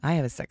I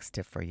have a sex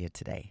tip for you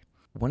today.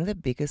 One of the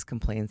biggest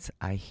complaints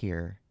I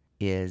hear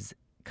is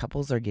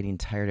couples are getting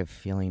tired of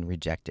feeling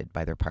rejected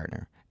by their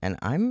partner. And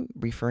I'm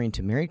referring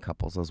to married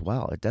couples as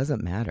well. It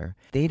doesn't matter.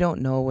 They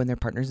don't know when their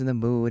partner's in the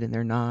mood and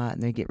they're not,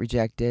 and they get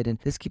rejected. And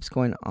this keeps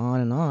going on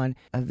and on.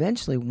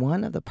 Eventually,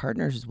 one of the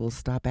partners will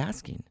stop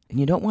asking. And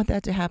you don't want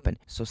that to happen.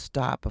 So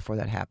stop before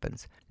that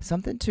happens.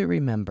 Something to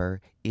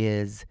remember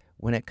is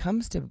when it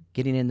comes to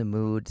getting in the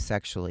mood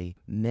sexually,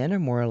 men are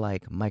more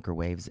like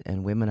microwaves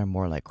and women are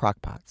more like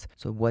crock pots.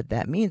 So what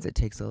that means, it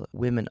takes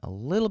women a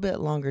little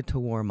bit longer to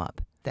warm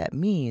up. That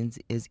means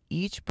is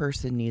each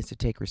person needs to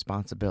take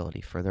responsibility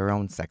for their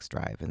own sex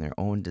drive and their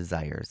own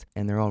desires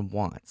and their own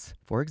wants.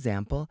 For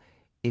example,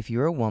 if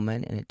you're a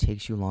woman and it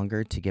takes you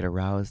longer to get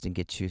aroused and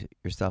get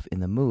yourself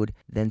in the mood,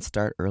 then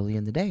start early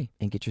in the day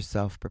and get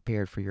yourself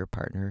prepared for your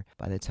partner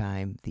by the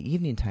time the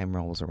evening time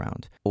rolls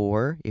around.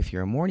 Or if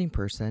you're a morning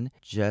person,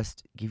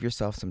 just give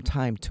yourself some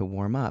time to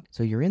warm up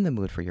so you're in the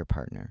mood for your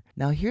partner.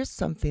 Now, here's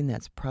something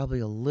that's probably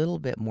a little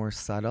bit more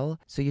subtle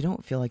so you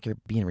don't feel like you're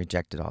being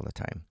rejected all the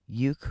time.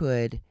 You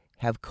could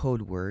have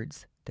code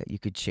words that you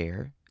could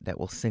share that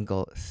will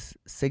signal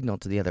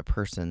to the other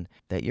person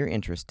that you're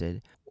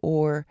interested.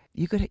 Or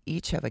you could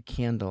each have a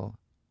candle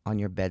on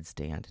your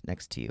bedstand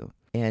next to you.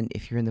 And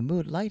if you're in the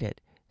mood, light it.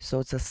 So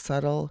it's a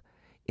subtle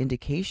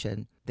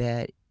indication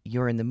that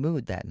you're in the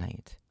mood that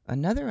night.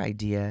 Another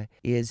idea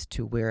is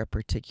to wear a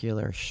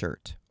particular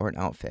shirt or an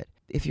outfit.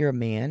 If you're a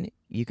man,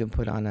 you can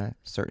put on a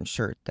certain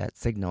shirt that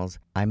signals,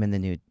 I'm in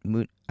the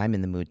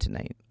mood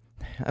tonight.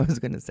 I was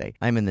going to say,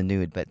 I'm in the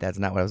nude, but that's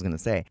not what I was going to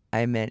say.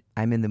 I meant,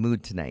 I'm in the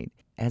mood tonight.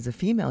 As a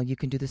female, you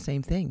can do the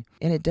same thing.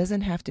 And it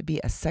doesn't have to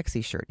be a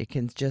sexy shirt. It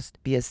can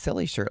just be a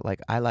silly shirt like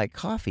I like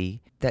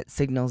coffee that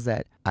signals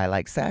that I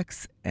like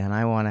sex and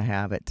I want to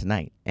have it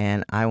tonight.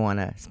 And I want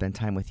to spend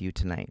time with you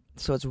tonight.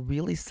 So it's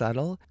really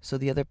subtle so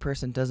the other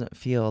person doesn't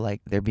feel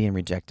like they're being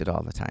rejected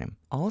all the time.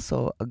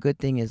 Also, a good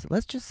thing is,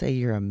 let's just say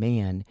you're a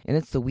man and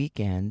it's the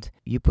weekend.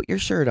 You put your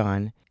shirt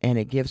on and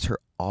it gives her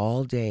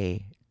all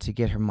day to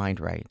get her mind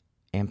right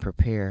and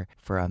prepare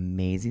for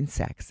amazing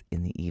sex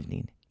in the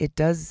evening. It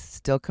does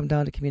still come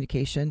down to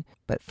communication,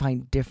 but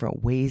find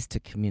different ways to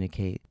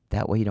communicate.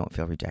 That way you don't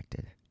feel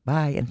rejected.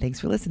 Bye, and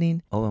thanks for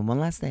listening. Oh, and one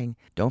last thing.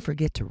 Don't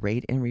forget to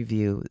rate and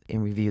review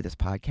this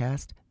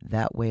podcast.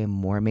 That way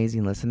more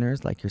amazing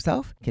listeners like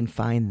yourself can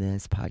find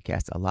this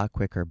podcast a lot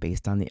quicker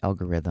based on the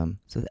algorithm.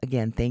 So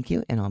again, thank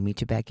you, and I'll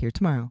meet you back here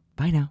tomorrow.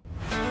 Bye now.